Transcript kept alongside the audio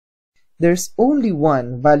there's only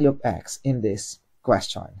one value of x in this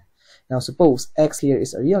question. Now suppose x here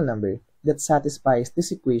is a real number that satisfies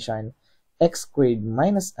this equation, x squared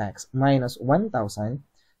minus x minus 1000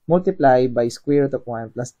 multiplied by square root of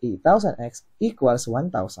 1 plus 8000x equals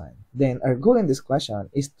 1000. Then our goal in this question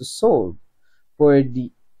is to solve for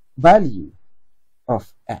the value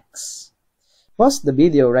of x. Pause the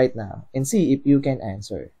video right now and see if you can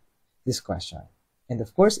answer this question. And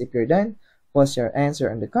of course, if you're done, post your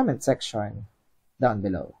answer in the comment section down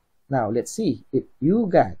below. Now let's see if you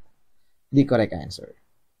got the correct answer.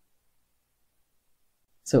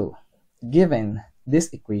 So, given this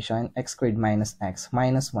equation, x squared minus x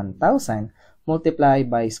minus 1000 multiplied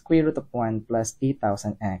by square root of 1 plus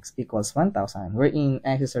 8000x equals 1000, wherein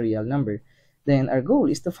x is a real number, then our goal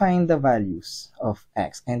is to find the values of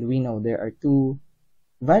x. And we know there are two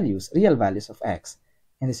values, real values of x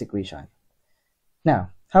in this equation.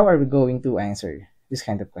 Now, how are we going to answer this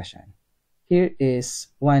kind of question? Here is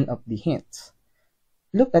one of the hints.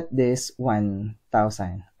 Look at this 1000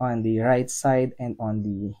 on the right side and on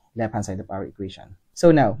the left hand side of our equation.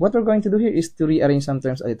 So now, what we're going to do here is to rearrange some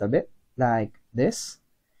terms a little bit, like this.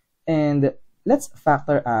 And let's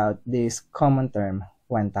factor out this common term,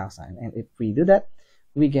 1000. And if we do that,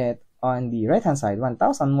 we get on the right hand side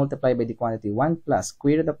 1000 multiplied by the quantity 1 plus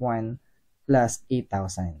square root of 1 plus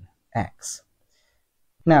 8000x.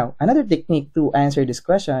 Now, another technique to answer this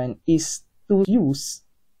question is to use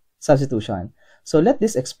substitution. So let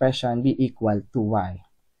this expression be equal to y.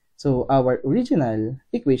 So our original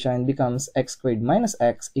equation becomes x squared minus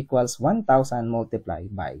x equals 1000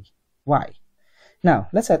 multiplied by y. Now,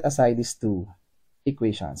 let's set aside these two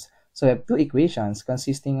equations. So we have two equations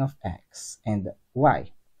consisting of x and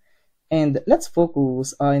y. And let's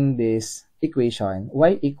focus on this equation,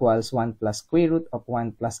 y equals 1 plus square root of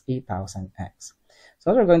 1 plus 8000x. So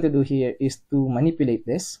what we're going to do here is to manipulate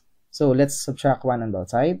this. So let's subtract 1 on both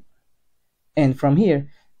sides. And from here,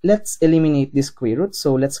 let's eliminate this square root.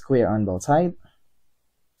 So let's square on both sides.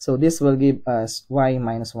 So this will give us y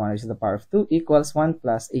minus 1 raised to the power of 2 equals 1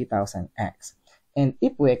 plus 8000x. And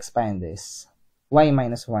if we expand this, y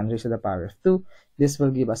minus 1 raised to the power of 2, this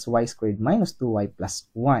will give us y squared minus 2y plus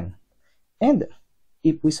 1. And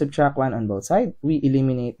if we subtract 1 on both sides, we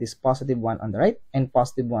eliminate this positive 1 on the right and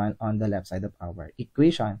positive 1 on the left side of our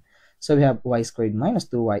equation. So we have y squared minus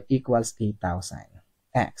 2y equals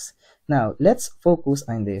 8000x. Now, let's focus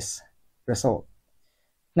on this result.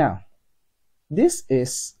 Now, this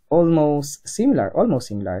is almost similar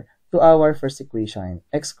to our first equation,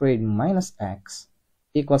 x squared minus x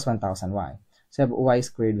equals 1000y. So we have y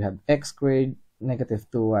squared, we have x squared, negative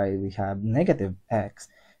 2y, we have negative x,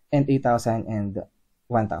 and 8000 and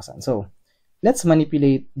 1000. So let's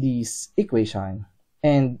manipulate this equation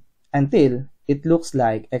and until it looks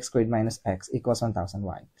like x squared minus x equals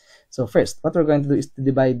 1000y. So first, what we're going to do is to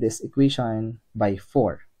divide this equation by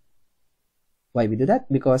 4. Why we do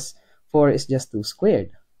that? Because 4 is just 2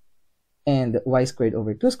 squared. And y squared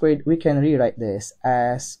over 2 squared, we can rewrite this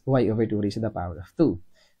as y over 2 raised to the power of 2.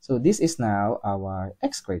 So this is now our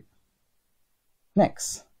x squared.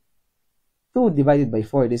 Next, 2 divided by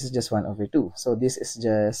 4, this is just 1 over 2. So this is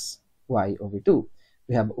just y over 2.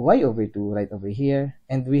 We have y over 2 right over here,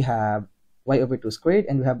 and we have y over 2 squared,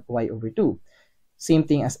 and we have y over 2. Same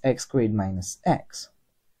thing as x squared minus x.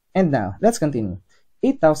 And now, let's continue.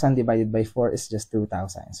 8000 divided by 4 is just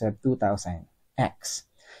 2000. So we have 2000x.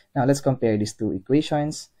 Now, let's compare these two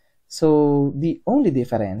equations. So the only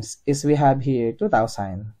difference is we have here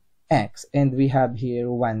 2000x and we have here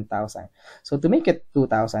 1000. So to make it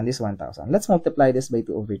 2000, this 1000, let's multiply this by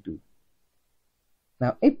 2 over 2.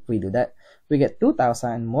 Now, if we do that, we get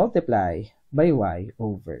 2000 multiplied by y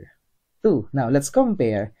over 2. Now, let's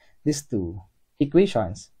compare these two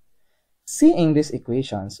equations. Seeing these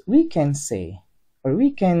equations, we can say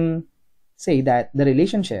that the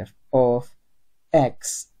relationship of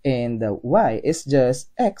x and the y is just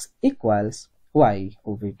x equals y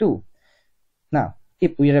over 2. Now,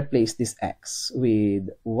 if we replace this x with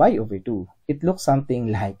y over 2, it looks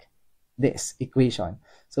something like this equation.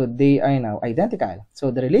 So they are now identical. So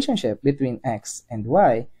the relationship between x and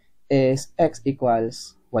y is x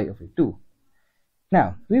equals y over 2.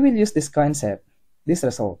 Now, we will use this concept, this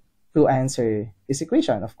result, to answer this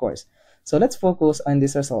equation, of course. So let's focus on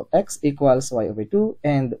this result, x equals y over 2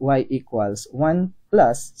 and y equals 1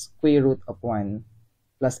 plus square root of 1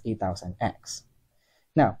 plus 8000x.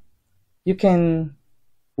 Now, you can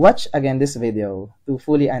watch again this video to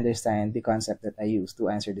fully understand the concept that I used to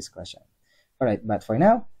answer this question. Alright, but for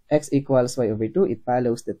now, x equals y over 2, it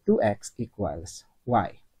follows that 2x equals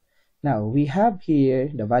y. Now, we have here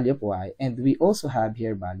the value of y and we also have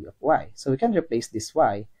here value of y. So we can replace this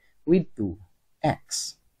y with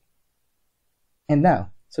 2x. And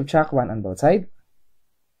now, subtract 1 on both sides,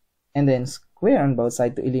 and then square on both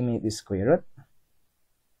sides to eliminate the square root.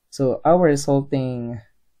 So our resulting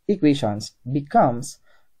equations becomes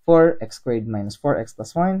 4x squared minus 4x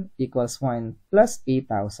plus 1 equals 1 plus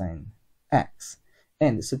 8,000x.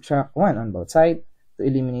 And subtract 1 on both sides to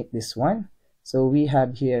eliminate this one. So we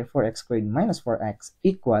have here 4x squared minus 4x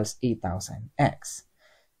equals 8,000x.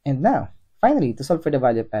 And now, finally, to solve for the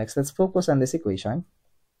value of x, let's focus on this equation.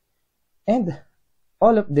 And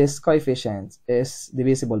all of this coefficients is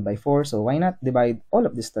divisible by 4, so why not divide all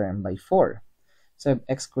of this term by 4? So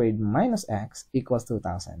x squared minus x equals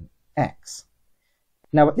 2,000x.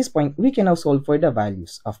 Now at this point, we can now solve for the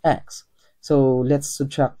values of x. So let's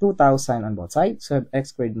subtract 2,000 on both sides. So x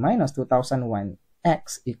squared minus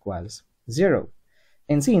 2,001x equals 0.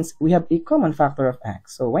 And since we have a common factor of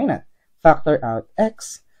x, so why not factor out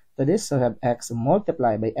x to this? So have x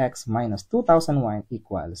multiplied by x minus 2,001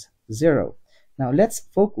 equals 0. Now let's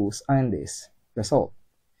focus on this result.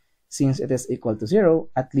 Since it is equal to 0,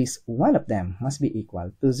 at least one of them must be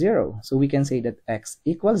equal to 0. So we can say that x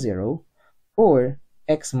equals 0 or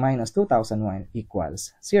x minus 2001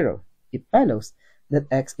 equals 0. It follows that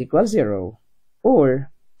x equals 0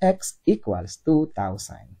 or x equals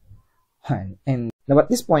 2001. And now at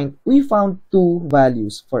this point, we found two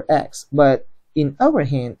values for x, but in our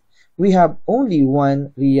hint, we have only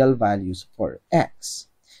one real values for x.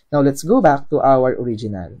 Now let's go back to our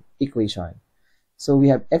original equation. So we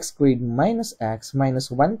have x squared minus x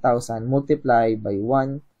minus 1,000 multiplied by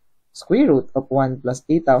 1 square root of 1 plus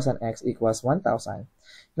 8,000x equals 1,000.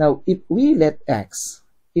 Now, if we let x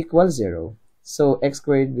equal 0, so x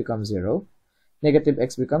squared becomes 0, negative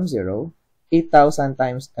x becomes 0, 8,000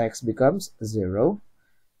 times x becomes 0,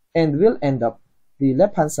 and we'll end up, the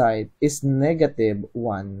left-hand side is negative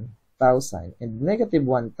 1,000, and negative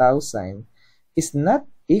 1,000 is not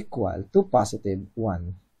equal to positive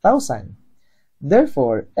 1,000.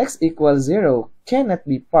 Therefore, x equals 0 cannot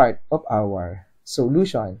be part of our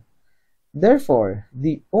solution. Therefore,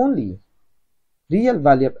 the only real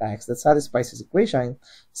value of x that satisfies this equation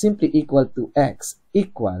simply equal to x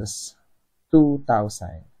equals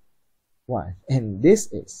 2001. And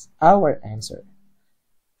this is our answer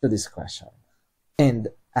to this question. And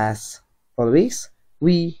as always,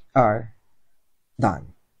 we are done.